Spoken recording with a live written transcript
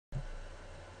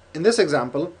In this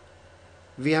example,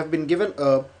 we have been given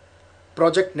a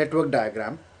project network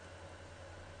diagram.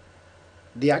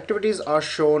 The activities are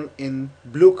shown in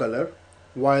blue color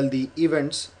while the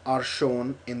events are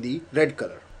shown in the red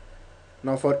color.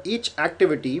 Now for each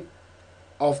activity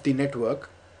of the network,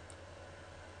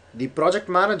 the project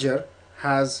manager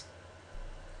has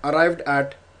arrived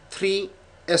at three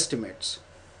estimates: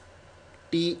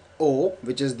 TO,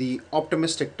 which is the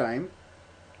optimistic time,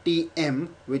 TM,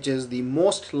 which is the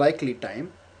most likely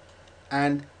time,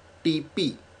 and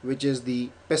TP, which is the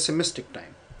pessimistic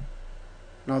time.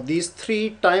 Now these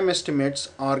three time estimates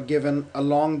are given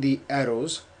along the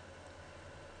arrows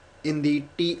in the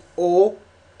TO,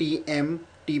 TM,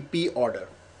 TP order.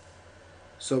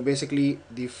 So basically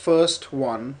the first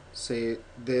one, say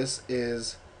this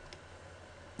is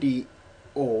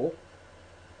TO,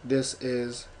 this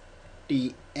is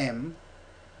TM,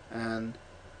 and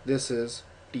this is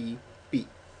TP.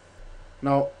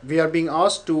 Now we are being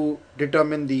asked to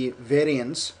determine the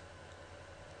variance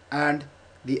and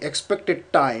the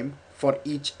expected time for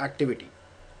each activity.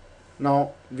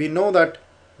 Now we know that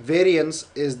variance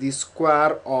is the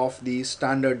square of the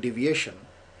standard deviation,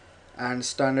 and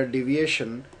standard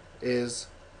deviation is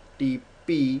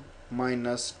TP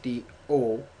minus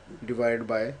TO divided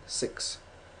by 6.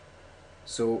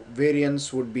 So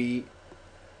variance would be,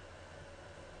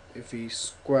 if we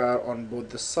square on both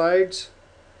the sides,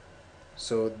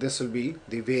 so this will be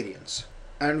the variance.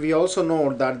 And we also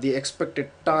know that the expected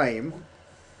time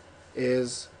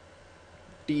is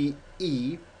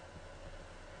TE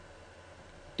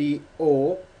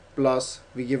TO plus,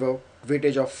 we give a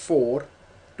weightage of 4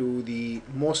 to the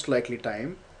most likely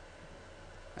time,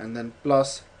 and then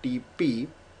plus TP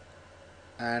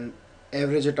and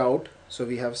average it out. So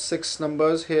we have 6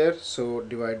 numbers here, so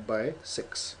divide by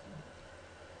 6.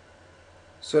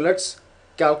 So let's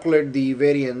calculate the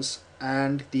variance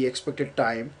and the expected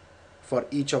time for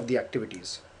each of the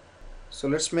activities. So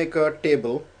let's make a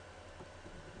table.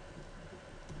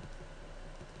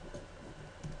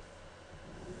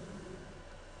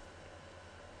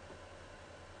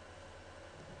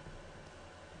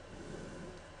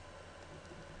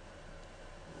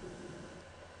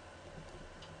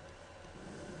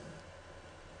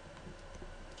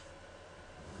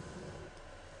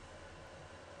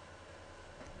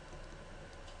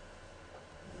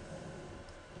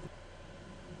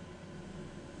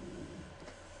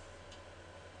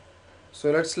 So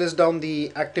let's list down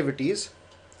the activities.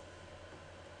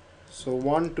 So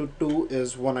 1 to 2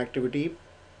 is one activity,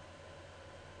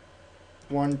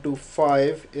 1 to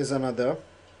 5 is another,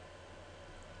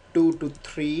 2 to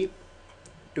 3,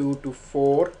 2 to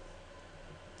 4,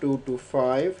 2 to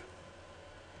 5,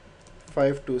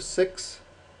 5 to 6,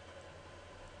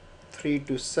 3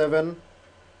 to 7,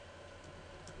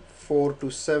 4 to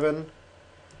 7,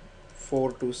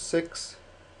 4 to 6,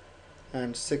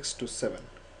 and 6 to 7.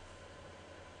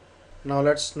 Now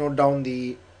let's note down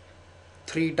the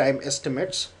 3 time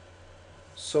estimates.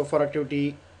 So for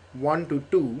activity 1 to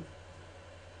 2,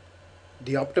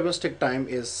 the optimistic time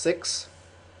is 6.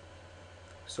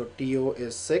 So TO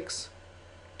is 6,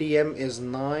 TM is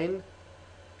 9,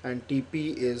 and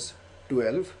TP is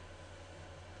 12.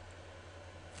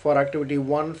 For activity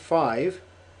 1-5,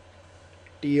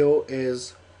 TO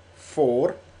is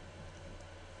 4,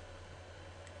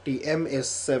 TM is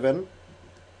 7,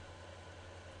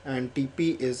 and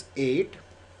TP is 8.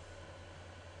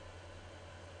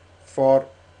 For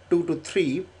 2 to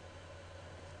 3,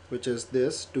 which is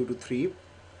this 2 to 3,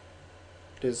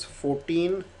 it is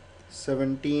 14,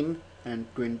 17, and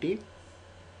 20.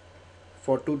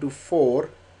 For 2 to 4,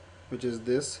 which is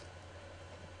this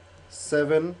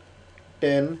 7,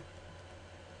 10,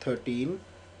 13.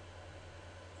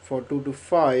 For 2 to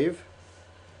 5,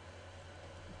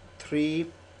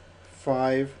 3,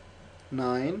 5,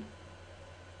 9.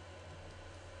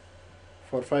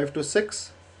 For 5 to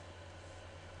 6,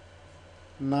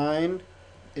 9,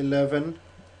 11,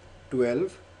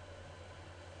 12.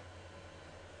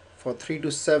 For 3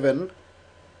 to 7,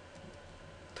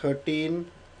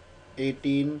 13,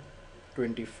 18,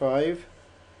 25.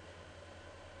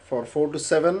 For 4 to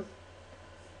 7,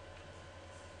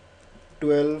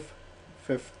 12,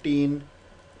 15,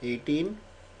 18.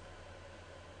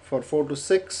 For 4 to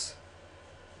 6,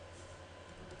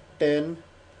 10,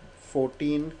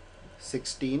 14,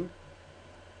 16.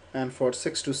 And for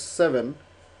 6 to 7,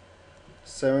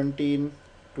 17,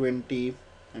 20,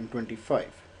 and 25.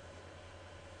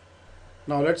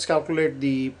 Now let's calculate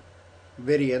the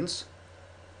variance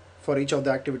for each of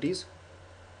the activities.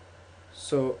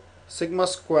 So sigma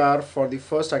square for the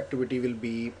first activity will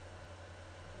be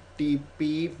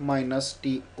TP minus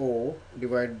TO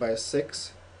divided by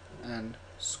 6. and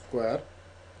square.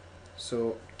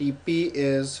 So TP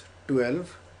is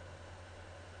 12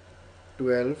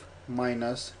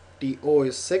 minus TO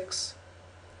is 6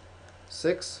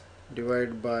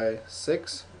 divided by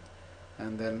 6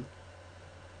 and then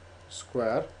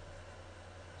square.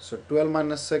 So 12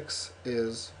 minus 6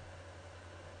 is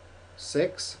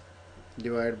 6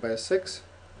 divided by 6,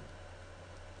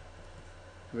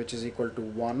 which is equal to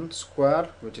 1 square,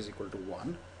 which is equal to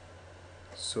 1.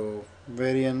 So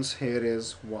variance here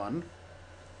is 1.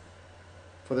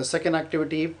 For the second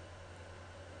activity,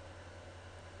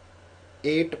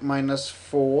 8 minus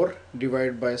 4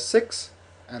 divided by 6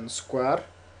 and square.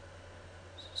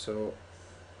 So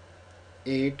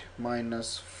 8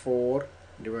 minus 4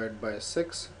 divided by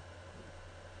 6,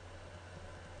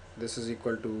 this is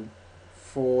equal to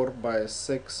 4 by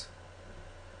 6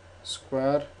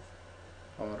 square,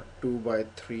 or 2 by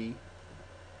 3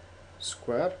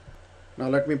 square. Now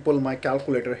let me pull my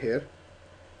calculator here.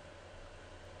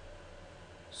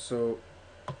 So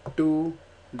 2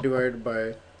 divided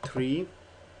by 3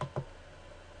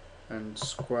 and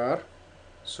square,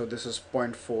 so this is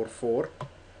 0.44.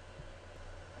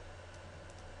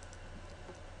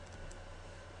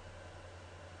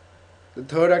 The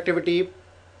third activity,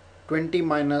 20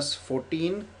 minus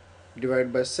 14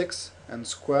 divided by 6 and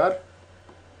square.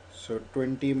 So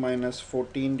 20 minus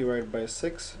 14 divided by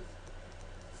 6.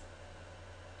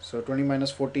 So 20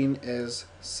 minus 14 is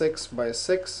 6 by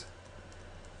 6.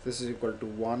 This is equal to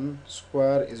 1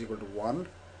 square is equal to 1.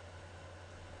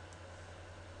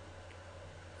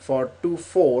 For 2,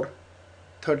 4,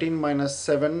 13 minus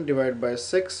 7 divided by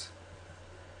 6.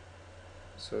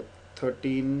 So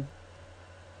 13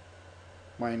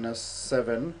 minus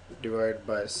 7 divided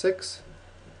by 6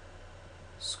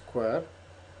 square.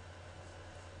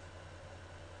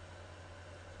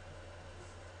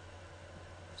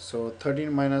 So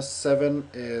 13 minus 7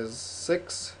 is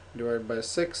 6 divided by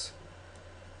 6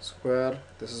 square.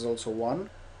 This is also 1.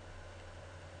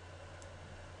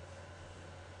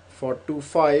 For 2,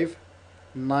 5,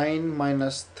 9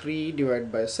 minus 3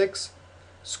 divided by 6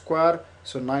 square.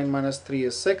 So 9 minus 3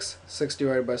 is 6. 6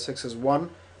 divided by 6 is 1.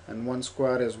 And 1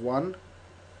 square is 1.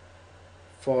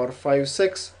 For 5,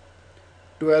 6,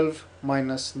 12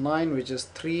 minus 9, which is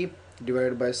 3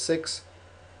 divided by 6.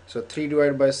 So 3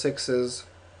 divided by 6 is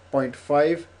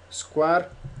 0.5 square,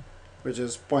 which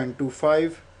is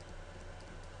 0.25.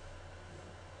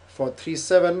 For 3,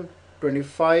 7,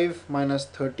 25 minus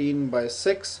 13 by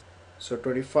 6. So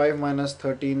 25 minus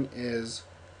 13 is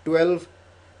 12.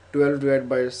 12 divided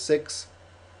by 6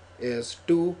 is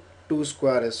 2. 2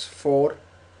 square is 4.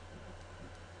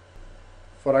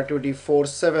 For activity 4,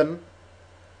 7,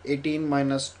 18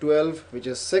 minus 12, which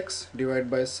is 6, divided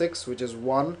by 6, which is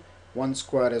 1. 1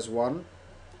 square is 1.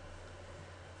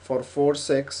 For 4,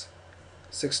 6,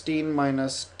 16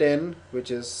 minus 10, which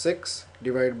is 6,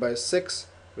 divided by 6,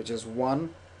 which is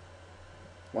 1.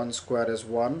 1 square is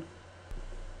 1.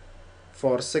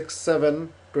 For 6,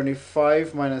 7,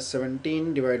 25 minus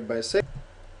 17 divided by 6.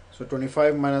 So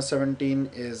 25 minus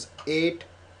 17 is 8.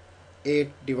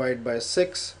 8 divided by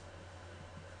 6,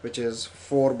 which is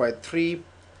 4 by 3.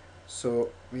 So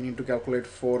we need to calculate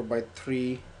 4 by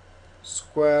 3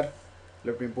 square.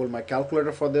 Let me pull my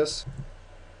calculator for this.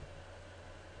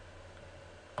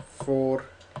 4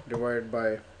 divided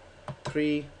by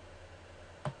 3,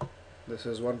 this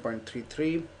is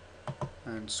 1.33,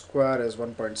 and square is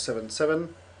 1.77.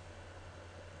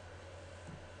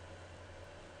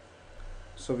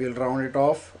 So we'll round it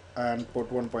off and put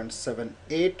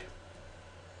 1.78.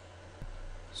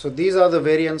 So these are the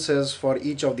variances for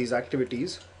each of these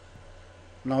activities.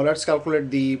 Now let's calculate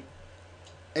the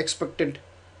expected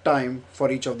time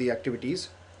for each of the activities,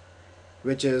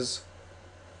 which is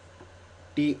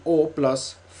TO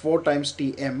plus 4 times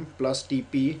TM plus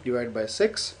TP divided by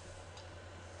 6.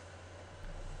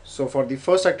 So for the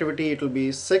first activity, it will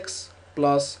be 6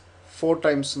 plus 4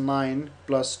 times 9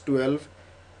 plus 12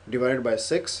 divided by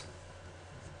 6.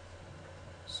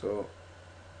 So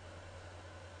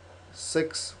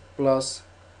 6 plus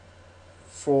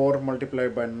 4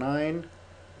 multiplied by 9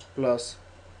 plus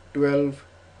 12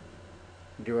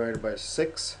 divided by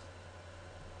 6.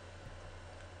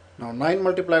 Now 9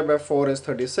 multiplied by 4 is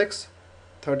 36.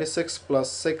 36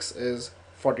 plus 6 is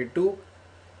 42.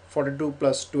 42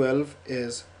 plus 12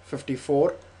 is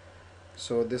 54.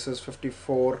 So this is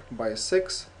 54 by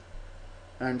 6.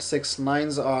 And 6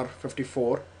 nines are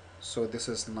 54. So this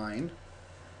is 9.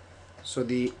 So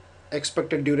the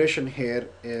expected duration here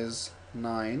is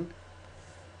 9.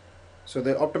 So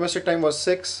the optimistic time was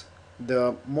 6.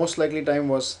 The most likely time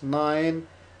was 9.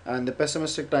 And the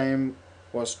pessimistic time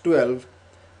was 12.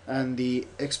 And the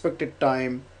expected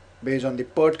time based on the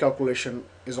PERT calculation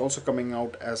is also coming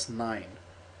out as 9.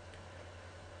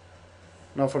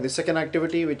 Now for the second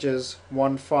activity, which is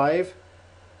 1 5,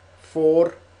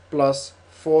 4 plus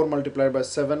 4 multiplied by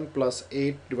 7 plus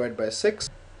 8 divided by 6.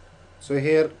 So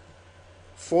here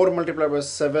 4 multiplied by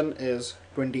 7 is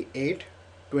 28.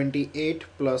 28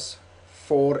 plus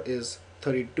 4 is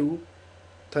 32.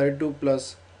 32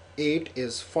 plus 8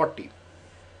 is 40.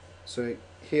 So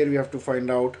here we have to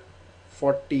find out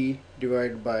 40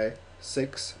 divided by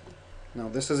 6. Now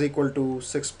this is equal to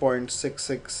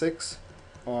 6.666,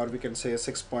 or we can say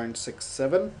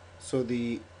 6.67. So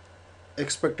the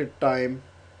expected time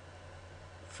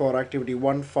for activity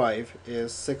 1.5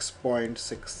 is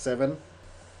 6.67.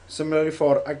 Similarly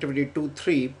for activity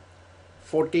 2.3,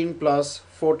 14 plus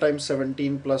 4 times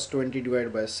 17 plus 20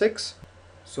 divided by 6.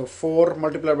 So 4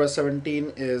 multiplied by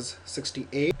 17 is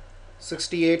 68.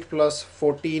 68 plus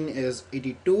 14 is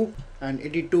 82, and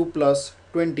 82 plus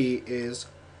 20 is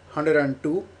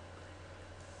 102.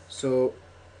 So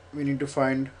we need to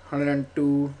find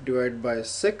 102 divided by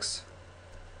 6,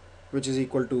 which is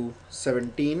equal to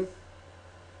 17.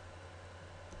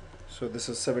 So this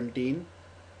is 17.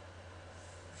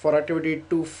 For activity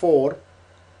 2.4,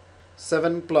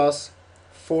 7 plus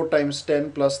 4 times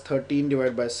 10 plus 13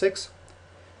 divided by 6.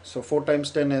 So 4 times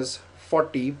 10 is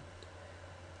 40,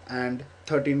 and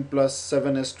 13 plus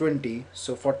 7 is 20.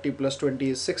 So 40 plus 20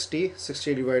 is 60.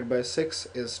 60 divided by 6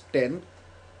 is 10.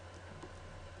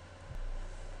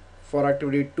 For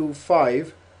activity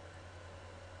 2.5,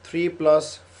 3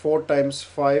 plus 4 times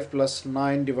 5 plus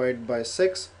 9 divided by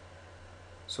 6.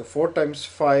 So 4 times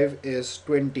 5 is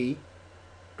 20.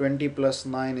 20 plus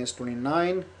 9 is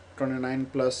 29. 29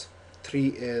 plus 3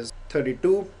 is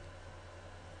 32,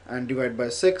 and divide by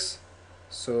 6.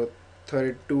 So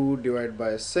 32 divided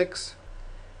by 6,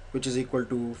 which is equal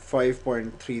to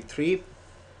 5.33.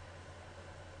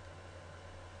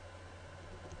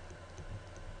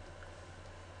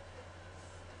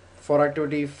 For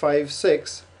activity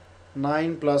 5.6,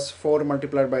 9 plus 4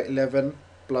 multiplied by 11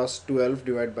 plus 12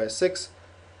 divided by 6.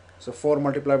 So 4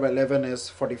 multiplied by 11 is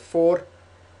 44,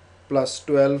 plus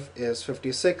 12 is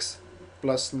 56,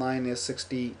 plus 9 is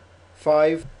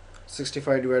 65.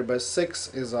 65 divided by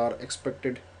 6 is our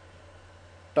expected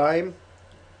time,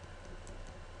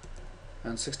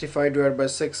 and 65 divided by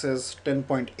 6 is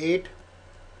 10.8.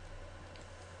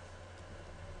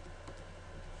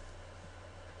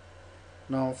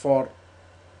 Now for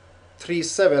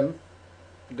 3.7,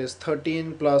 it is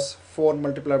 13 plus 4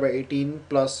 multiplied by 18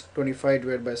 plus 25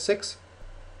 divided by 6.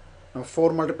 Now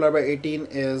 4 multiplied by 18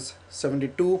 is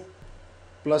 72,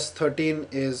 plus 13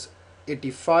 is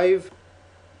 85,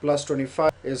 plus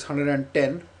 25 is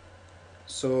 110.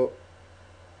 So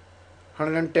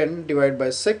 110 divided by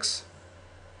 6,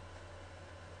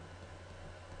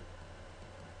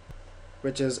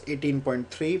 which is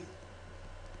 18.3.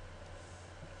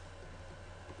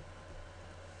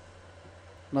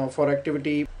 Now for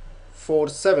activity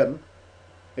 4.7,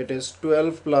 it is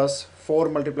 12 plus 4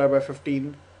 multiplied by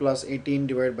 15 plus 18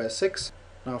 divided by 6.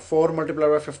 Now 4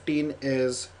 multiplied by 15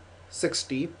 is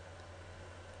 60,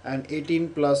 and 18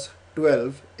 plus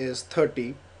 12 is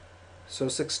 30. So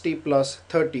 60 plus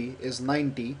 30 is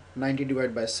 90. 90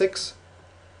 divided by 6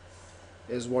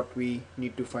 is what we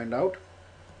need to find out.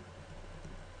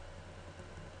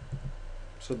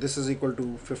 So this is equal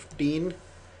to 15.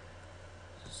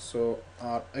 So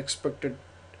our expected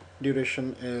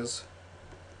duration is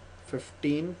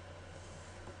 15.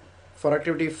 For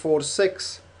activity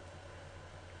 4.6,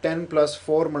 10 plus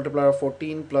 4 multiplied by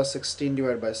 14 plus 16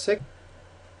 divided by 6.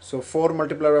 So 4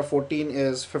 multiplied by 14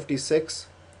 is 56,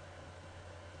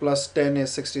 plus 10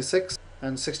 is 66,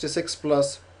 and 66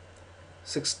 plus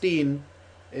 16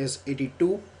 is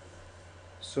 82.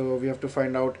 So we have to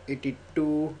find out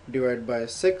 82 divided by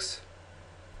 6,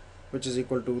 which is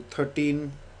equal to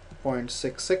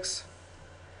 13.66.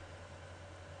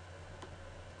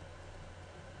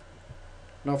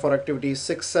 Now for activity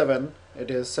 6.7,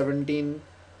 it is 17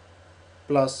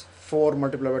 plus 4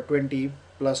 multiplied by 20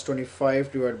 plus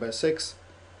 25 divided by 6.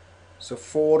 So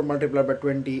 4 multiplied by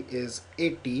 20 is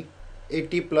 80.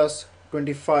 80 plus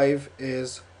 25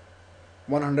 is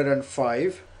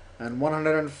 105, and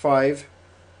 105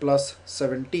 plus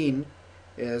 17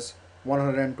 is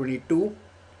 122.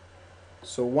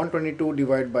 So 122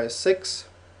 divided by 6,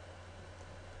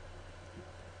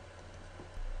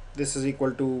 this is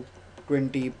equal to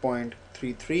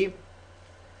 20.33.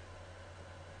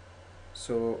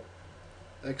 So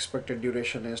expected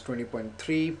duration is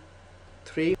 20.33.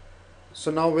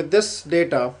 So now with this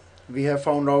data, we have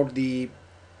found out the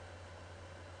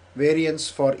variance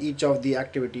for each of the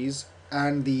activities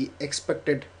and the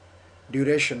expected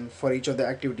duration for each of the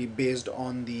activity based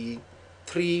on the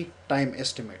 3 time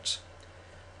estimates.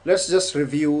 Let's just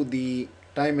review the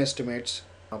time estimates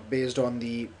based on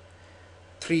the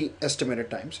 3 estimated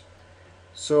times.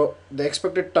 So the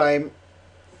expected time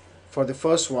for the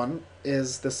first one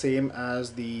is the same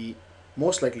as the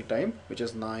most likely time, which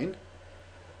is 9.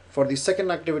 For the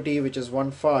second activity, which is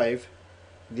 1 5,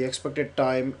 the expected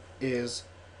time is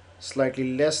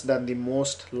slightly less than the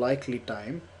most likely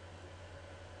time.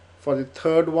 For the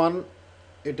third one,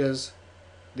 it is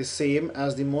the same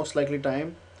as the most likely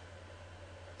time.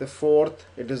 The fourth,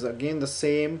 it is again the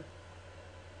same.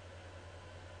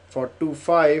 For 2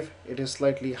 5, it is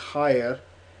slightly higher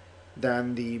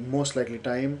than the most likely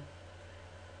time.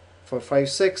 For 5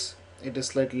 6, it is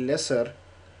slightly lesser.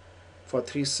 For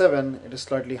 3 7, it is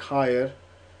slightly higher.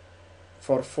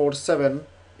 For 4 7,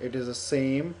 it is the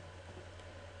same.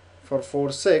 For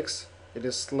 4 6, it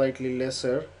is slightly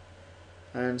lesser.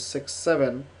 And 6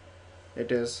 7,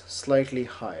 it is slightly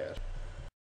higher.